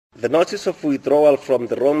The notice of withdrawal from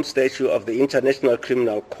the Rome Statute of the International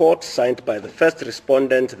Criminal Court, signed by the first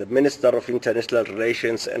respondent, the Minister of International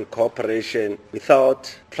Relations and Cooperation,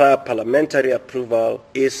 without prior parliamentary approval,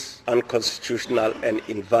 is unconstitutional and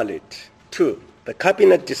invalid. 2. The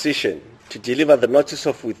Cabinet decision to deliver the notice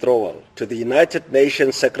of withdrawal to the United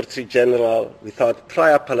Nations Secretary General without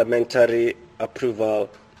prior parliamentary approval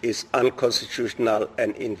is unconstitutional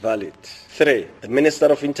and invalid. 3. The Minister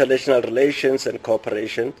of International Relations and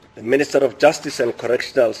Cooperation, the Minister of Justice and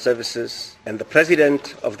Correctional Services, and the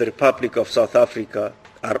President of the Republic of South Africa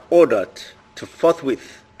are ordered to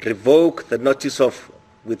forthwith revoke the notice of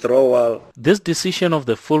withdrawal. This decision of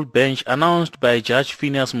the full bench, announced by Judge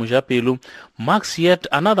Phineas Mojapelo, marks yet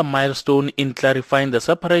another milestone in clarifying the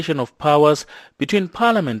separation of powers between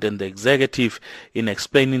Parliament and the Executive. In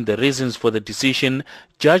explaining the reasons for the decision,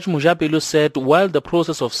 Judge Mojapelo said while the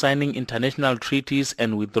process of signing international treaties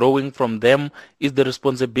and withdrawing from them is the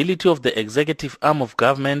responsibility of the executive arm of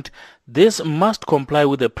government, this must comply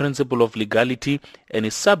with the principle of legality and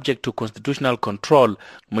is subject to constitutional control.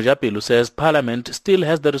 Mojapelo says Parliament still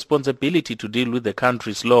has the responsibility to deal with the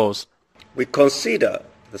country's laws. We consider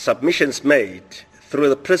the submissions made through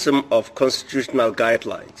the prism of constitutional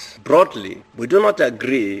guidelines. Broadly, we do not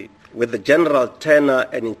agree with the general tenor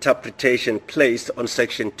and interpretation placed on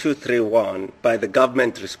Section 231 by the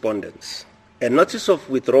government respondents. A notice of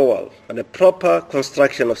withdrawal on a proper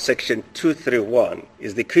construction of Section 231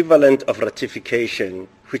 is the equivalent of ratification,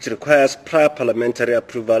 which requires prior parliamentary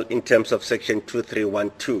approval in terms of Section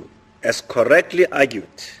 2312. As correctly argued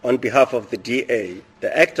on behalf of the DA,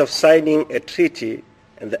 the act of signing a treaty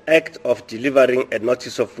and the act of delivering a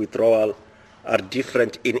notice of withdrawal are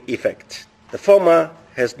different in effect. The former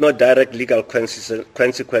has no direct legal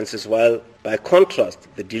consequences, while by contrast,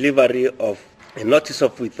 the delivery of a notice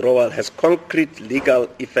of withdrawal has concrete legal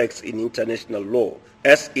effects in international law,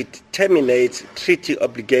 as it terminates treaty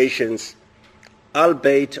obligations,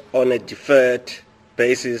 albeit on a deferred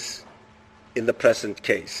basis in the present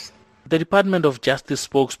case. The Department of Justice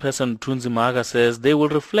spokesperson Thunzi Maga says they will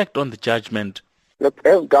reflect on the judgment. Look,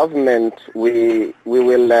 as government, we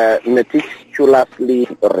will meticulously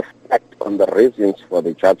reflect on the reasons for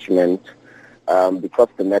the judgment because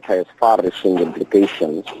the matter has far-reaching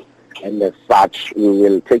implications, and as such, we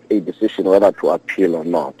will take a decision whether to appeal or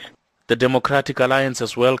not. The Democratic Alliance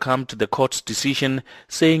has welcomed the court's decision,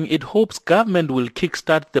 saying it hopes government will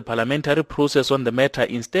kickstart the parliamentary process on the matter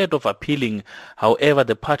instead of appealing. However,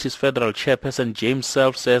 the party's federal chairperson James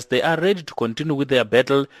Self says they are ready to continue with their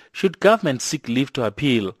battle should government seek leave to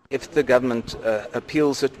appeal. If the government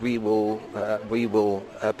appeals it, we will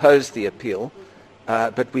oppose the appeal,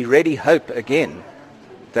 but we really hope again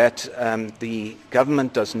that the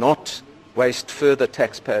government does not waste further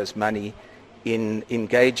taxpayers' money in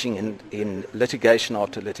engaging in litigation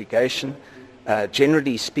after litigation.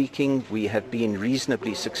 Generally speaking, we have been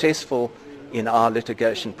reasonably successful in our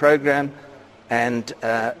litigation program, and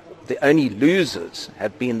the only losers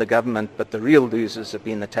have been the government, but the real losers have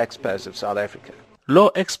been the taxpayers of South Africa. Law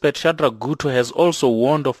expert Shadrack Guto has also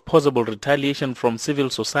warned of possible retaliation from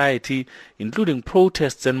civil society, including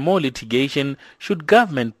protests and more litigation, should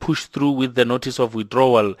government push through with the notice of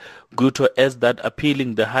withdrawal. Guto adds that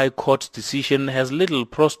appealing the High Court's decision has little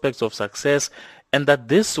prospects of success and that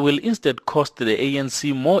this will instead cost the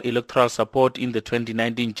ANC more electoral support in the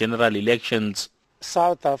 2019 general elections.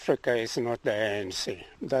 South Africa is not the ANC.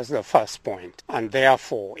 That's the first point. And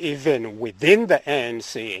therefore, even within the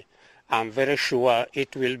ANC, I'm very sure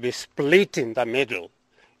it will be split in the middle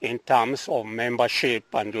in terms of membership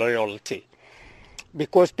and loyalty.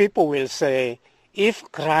 Because people will say, if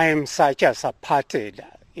crime such as apartheid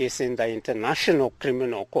is in the International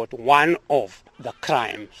Criminal Court, one of the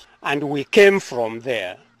crimes, and we came from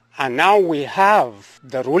there, and now we have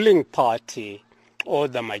the ruling party or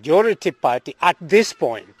the majority party at this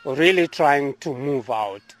point really trying to move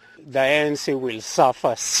out, the ANC will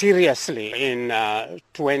suffer seriously in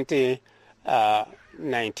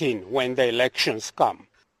 2019 when the elections come.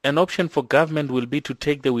 An option for government will be to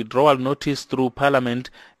take the withdrawal notice through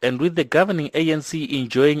Parliament, and with the governing ANC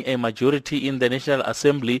enjoying a majority in the National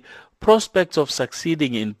Assembly, prospects of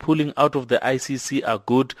succeeding in pulling out of the ICC are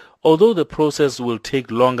good, although the process will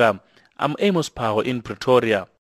take longer. I'm Amos Power in Pretoria.